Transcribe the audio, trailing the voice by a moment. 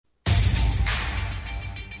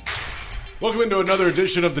Welcome into another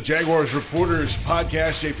edition of the Jaguars Reporters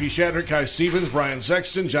Podcast. JP Shatner, Kai Stevens, Brian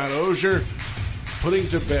Sexton, John Ozier, putting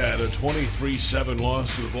to bed a 23-7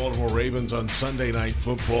 loss to the Baltimore Ravens on Sunday Night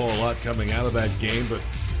Football. A lot coming out of that game, but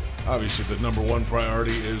obviously the number one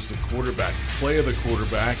priority is the quarterback, play of the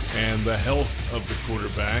quarterback, and the health of the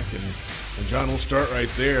quarterback. And John, we'll start right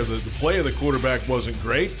there. The play of the quarterback wasn't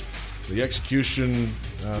great. The execution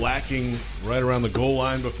lacking right around the goal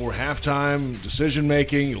line before halftime,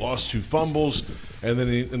 decision-making. He lost 2 fumbles, and then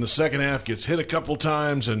in the second half gets hit a couple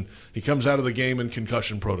times, and he comes out of the game in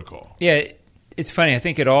concussion protocol. Yeah, it's funny. I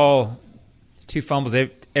think 2 fumbles,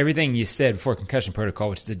 everything you said before concussion protocol,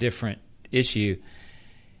 which is a different issue,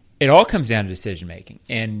 it all comes down to decision-making.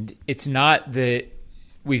 And it's not that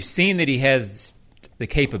we've seen that he has the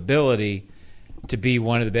capability to be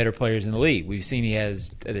one of the better players in the league. We've seen he has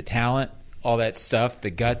the talent, all that stuff, the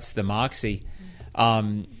guts, the moxie.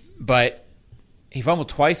 But he fumbled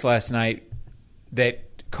twice last night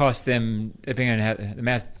that cost them, depending on the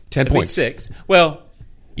math, 10 at points. least 6. Well,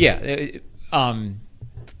 yeah.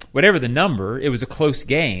 Whatever the number, it was a close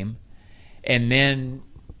game. And then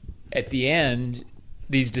at the end,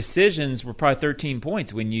 these decisions were probably 13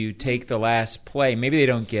 points when you take the last play. Maybe they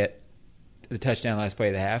don't get the touchdown last play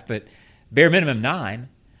of the half, but bare minimum 9.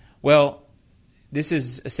 Well, this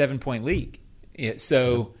is a 7-point league. Yeah,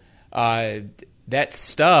 so that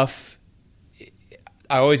stuff,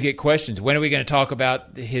 I always get questions. When are we going to talk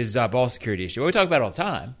about his ball security issue? Well, we talk about it all the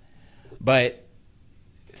time. But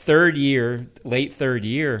late third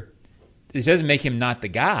year, this doesn't make him not the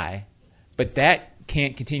guy, but that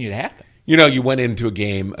can't continue to happen. You know, you went into a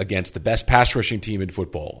game against the best pass rushing team in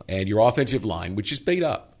football, and your offensive line, which is beat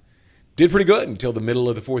up, did pretty good until the middle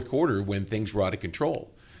of the fourth quarter when things were out of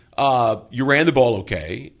control. You ran the ball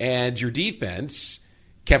okay, and your defense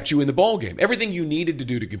kept you in the ball game. Everything you needed to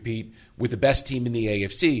do to compete with the best team in the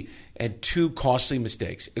AFC, and 2 costly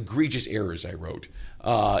mistakes, egregious errors, I wrote,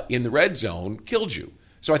 in the red zone killed you.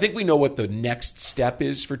 So I think we know what the next step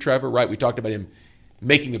is for Trevor, right? We talked about him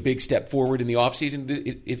making a big step forward in the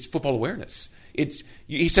offseason. It's football awareness.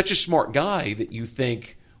 He's such a smart guy that you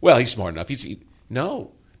think, well, he's smart enough.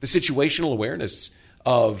 No. The situational awareness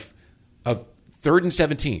of 3rd and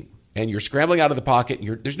 17, and you're scrambling out of the pocket,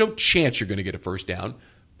 and there's no chance you're going to get a first down.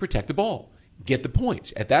 Protect the ball. Get the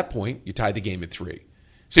points. At that point, you tie the game at 3.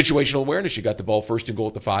 Situational awareness, you got the ball first and goal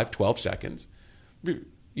at the 5, 12 seconds.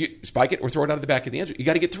 You spike it or throw it out of the back of the end zone. You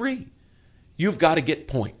got to get 3. You've got to get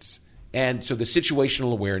points. And so the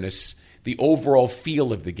situational awareness, the overall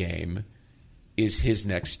feel of the game is his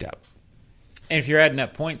next step. And if you're adding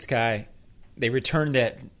up points, Kai, they returned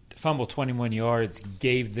that fumble 21 yards,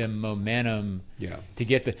 gave them momentum to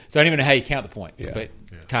get the – so I don't even know how you count the points. Yeah. But,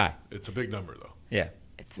 Kai. It's a big number, though. Yeah.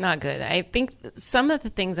 It's not good. I think some of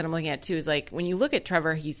the things that I'm looking at, too, is like when you look at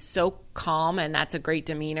Trevor, he's so calm, and that's a great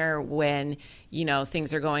demeanor when,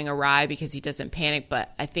 things are going awry because he doesn't panic.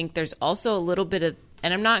 But I think there's also a little bit of –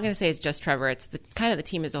 and I'm not going to say it's just Trevor. It's the kind of the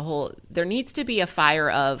team as a whole. There needs to be a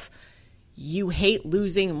fire of you hate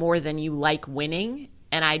losing more than you like winning.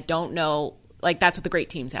 And I don't know, like that's what the great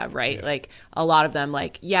teams have, right? Yeah. Like a lot of them,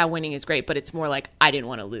 like, yeah, winning is great, but it's more like I didn't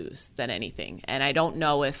want to lose than anything. And I don't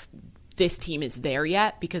know if this team is there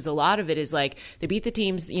yet, because a lot of it is like they beat the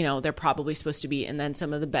teams, they're probably supposed to beat. And then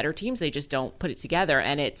some of the better teams, they just don't put it together.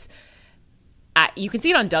 And it's, you can see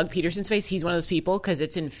it on Doug Peterson's face. He's one of those people because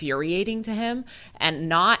it's infuriating to him, and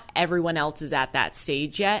not everyone else is at that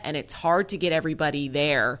stage yet. And it's hard to get everybody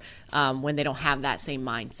there when they don't have that same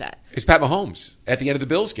mindset. It's Pat Mahomes at the end of the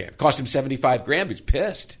Bills game. Cost him $75,000. He's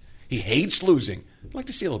pissed. He hates losing. I'd like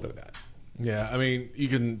to see a little bit of that. Yeah, I mean, you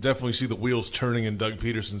can definitely see the wheels turning in Doug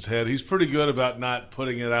Peterson's head. He's pretty good about not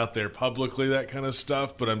putting it out there publicly, that kind of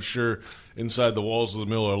stuff, but I'm sure inside the walls of the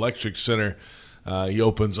Miller Electric Center, he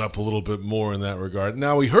opens up a little bit more in that regard.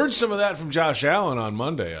 Now, we heard some of that from Josh Allen on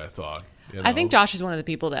Monday, I thought. I think Josh is one of the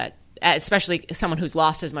people that, especially someone who's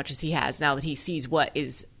lost as much as he has, now that he sees what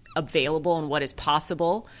is available and what is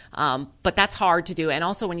possible. But that's hard to do. And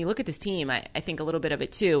also, when you look at this team, I think a little bit of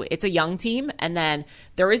it too, it's a young team, and then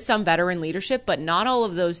there is some veteran leadership, but not all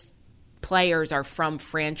of those players are from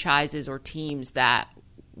franchises or teams that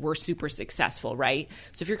were super successful, right?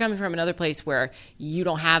 So if you're coming from another place where you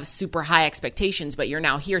don't have super high expectations, but you're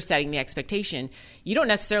now here setting the expectation, you don't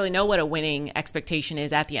necessarily know what a winning expectation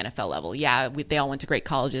is at the NFL level. Yeah, they all went to great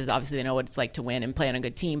colleges. Obviously, they know what it's like to win and play on a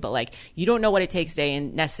good team, but like you don't know what it takes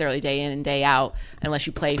necessarily day in and day out unless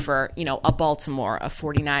you play for, a Baltimore, a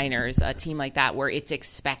 49ers, a team like that where it's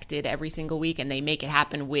expected every single week and they make it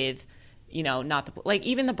happen with not the, like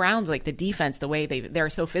even the Browns, like the defense, the way they're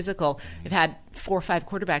so physical. They've had 4 or 5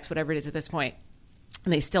 quarterbacks, whatever it is at this point,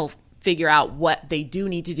 and they still figure out what they do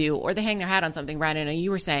need to do, or they hang their hat on something. Brian, I know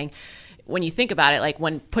you were saying, when you think about it, like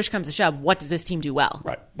when push comes to shove, what does this team do well?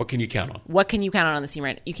 Right. What can you count on? What can you count on this team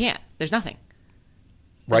right now? You can't. There's nothing.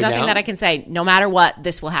 There's Right nothing now? that I can say, no matter what,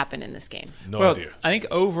 this will happen in this game. No idea. I think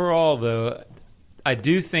overall, though, I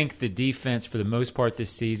do think the defense, for the most part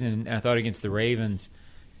this season, and I thought against the Ravens,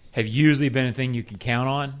 have usually been a thing you can count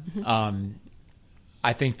on.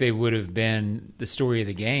 I think they would have been the story of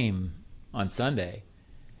the game on Sunday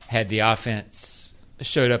had the offense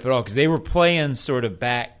showed up at all, because they were playing sort of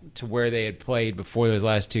back to where they had played before those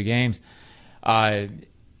last two games.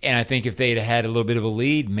 And I think if they'd had a little bit of a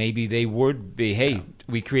lead, maybe they would be, hey,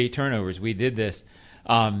 we create turnovers, we did this.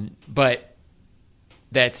 But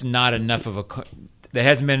that's not enough of that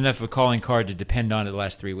hasn't been enough of a calling card to depend on it the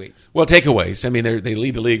last 3 weeks. Well, takeaways. I mean, they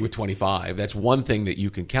lead the league with 25. That's one thing that you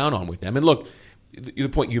can count on with them. And look, the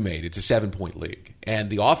point you made, it's a 7-point league. And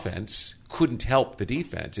the offense couldn't help the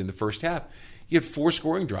defense in the first half. You had 4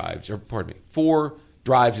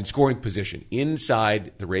 drives in scoring position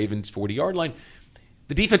inside the Ravens' 40-yard line.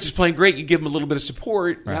 The defense is playing great. You give them a little bit of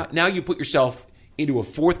support. Right. Now you put yourself into a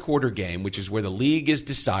fourth quarter game, which is where the league is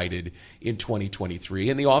decided in 2023,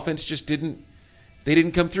 and the offense just didn't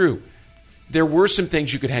come through. There were some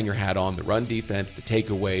things you could hang your hat on: the run defense, the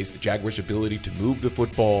takeaways, the Jaguars' ability to move the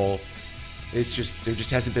football. There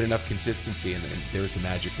just hasn't been enough consistency, and there's the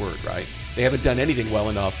magic word, right? They haven't done anything well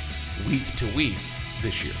enough week to week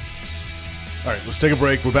this year. All right, let's take a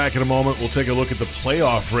break. We're back in a moment. We'll take a look at the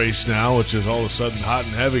playoff race now, which is all of a sudden hot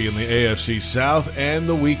and heavy in the AFC South, and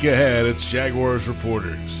the week ahead. It's Jaguars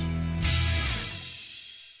Reporters.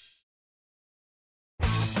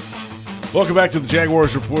 Welcome back to the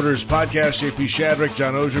Jaguars Reporters podcast. JP Shadrick,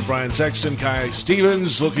 John Oehser, Brian Sexton, Kai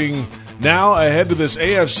Stevens, looking now ahead to this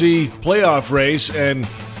AFC playoff race. And,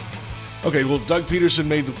 okay, well, Doug Peterson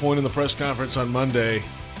made the point in the press conference on Monday.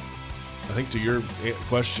 I think to your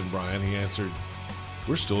question, Brian, he answered,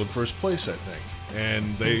 we're still in first place, I think.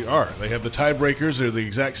 And they are. They have the tiebreakers. They're the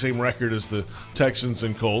exact same record as the Texans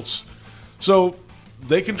and Colts. So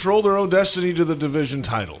they control their own destiny to the division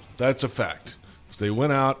title. That's a fact. If they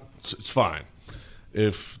win out, it's fine.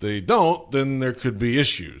 If they don't, then there could be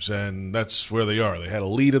issues, and that's where they are. They had a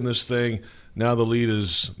lead in this thing. Now the lead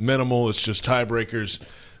is minimal. It's just tiebreakers.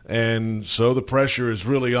 And so the pressure is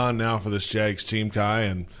really on now for this Jags team, Kai,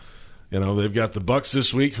 and you know, they've got the Bucs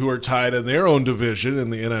this week, who are tied in their own division in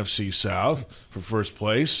the NFC South for first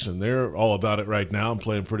place, and they're all about it right now and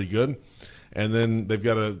playing pretty good. And then they've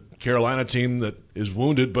got a Carolina team that is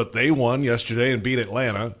wounded, but they won yesterday and beat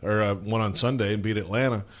Atlanta, or won on Sunday and beat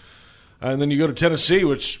Atlanta. And then you go to Tennessee,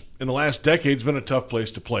 which in the last decade has been a tough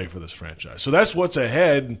place to play for this franchise. So that's what's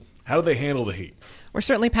ahead. How do they handle the heat? We're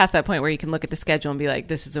certainly past that point where you can look at the schedule and be like,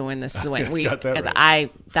 this is a win, this is a win.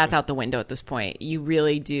 That's out the window at this point. You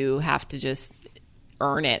really do have to just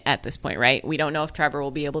earn it at this point, right? We don't know if Trevor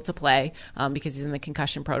will be able to play because he's in the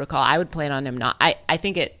concussion protocol. I would plan on him not. I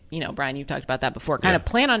think it, Brian, you've talked about that before. Kind of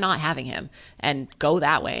plan on not having him and go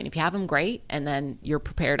that way. And if you have him, great. And then you're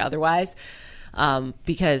prepared otherwise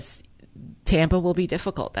because Tampa will be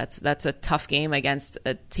difficult. That's a tough game against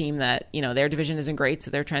a team that, their division isn't great,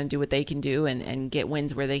 so they're trying to do what they can do and get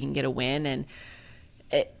wins where they can get a win. And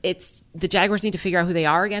it's the Jaguars need to figure out who they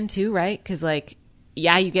are again too, right? Because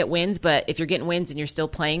you get wins, but if you're getting wins and you're still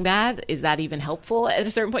playing bad, is that even helpful at a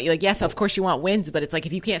certain point? You're like, yes, of course you want wins, but it's like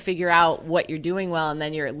if you can't figure out what you're doing well and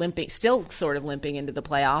then you're still sort of limping into the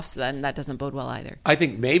playoffs, then that doesn't bode well either. I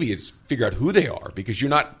think maybe it's figure out who they are, because you're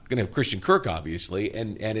not going to have Christian Kirk, obviously,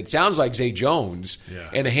 and it sounds like Zay Jones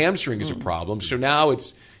and the hamstring is a problem. So now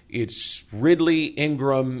it's Ridley,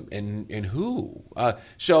 Ingram, and who?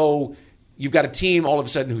 So you've got a team all of a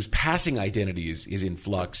sudden whose passing identity is in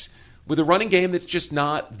flux, with a running game that's just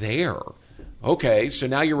not there. Okay, so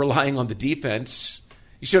now you're relying on the defense.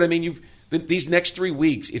 You see what I mean? These next 3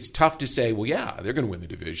 weeks, it's tough to say, well, yeah, they're going to win the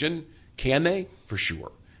division. Can they? For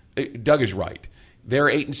sure. Doug is right. They're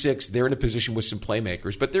 8-6. They're in a position with some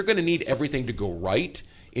playmakers, but they're going to need everything to go right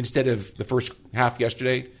instead of the first half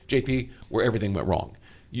yesterday, JP, where everything went wrong.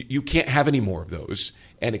 You can't have any more of those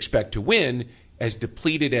and expect to win as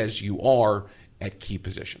depleted as you are at key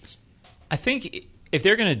positions. I think if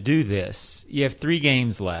they're going to do this, you have 3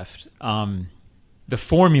 games left. The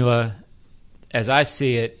formula, as I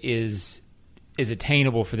see it, is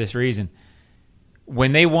attainable for this reason.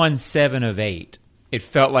 When they won 7 of 8, it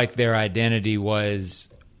felt like their identity was,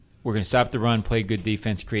 we're going to stop the run, play good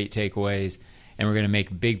defense, create takeaways, and we're going to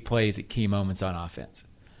make big plays at key moments on offense.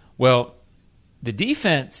 Well, the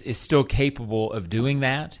defense is still capable of doing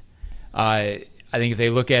that. I think if they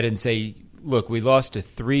look at it and say, look, we lost to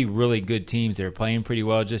 3 really good teams that are playing pretty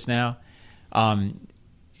well just now.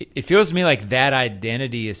 it feels to me like that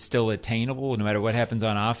identity is still attainable no matter what happens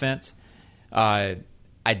on offense. I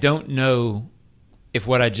don't know if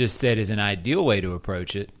what I just said is an ideal way to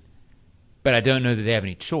approach it, but I don't know that they have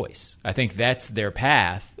any choice. I think that's their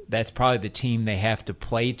path. That's probably the team they have to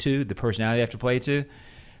play to, the personality they have to play to,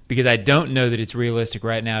 because I don't know that it's realistic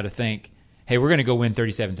right now to think, hey, we're going to go win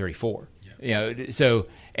 37-34. So,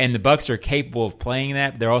 and the Bucs are capable of playing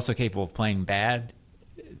that, but they're also capable of playing bad.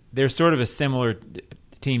 They're sort of a similar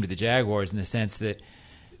team to the Jaguars in the sense that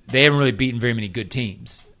they haven't really beaten very many good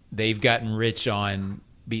teams. They've gotten rich on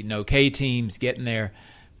beating okay teams, getting there,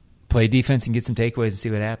 play defense and get some takeaways and see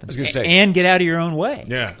what happens. I was going to say, and get out of your own way.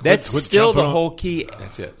 Yeah, that's still the whole key.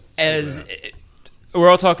 That's it. We're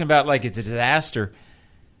all talking about like it's a disaster.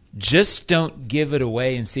 Just don't give it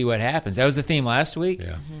away and see what happens. That was the theme last week.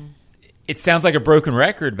 Yeah. Mm-hmm. It sounds like a broken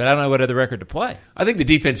record, but I don't know what other record to play. I think the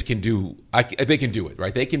defense can do. They can do it,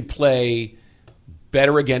 right? They can play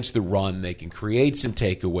better against the run. They can create some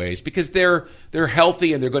takeaways because they're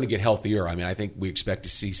healthy and they're going to get healthier. I mean, I think we expect to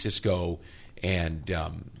see Cisco and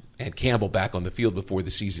Campbell back on the field before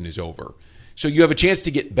the season is over. So you have a chance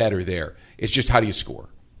to get better there. It's just how do you score?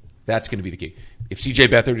 That's going to be the key. If C.J.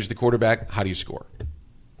 Beathard is the quarterback, how do you score? I'm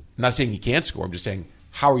not saying you can't score. I'm just saying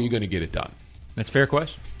how are you going to get it done? That's a fair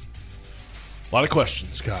question. A lot of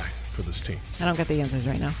questions, Kai, for this team. I don't get the answers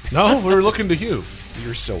right now. No, we're looking to you.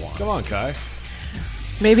 You're so on. Come on, Kai.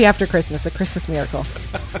 Maybe after Christmas, a Christmas miracle.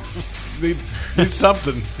 Need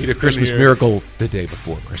something. Need a Christmas miracle the day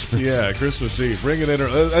before Christmas. Yeah, Christmas Eve. Bring it in.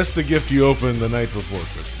 That's the gift you open the night before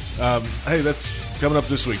Christmas. Hey, that's coming up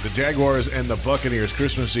this week. The Jaguars and the Buccaneers,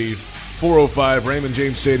 Christmas Eve, 4:05, Raymond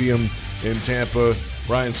James Stadium in Tampa.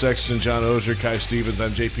 Brian Sexton, John Oehser, Kai Stevens.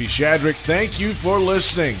 I'm JP Shadrick. Thank you for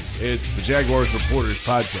listening. It's the Jaguars Reporters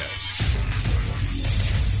Podcast.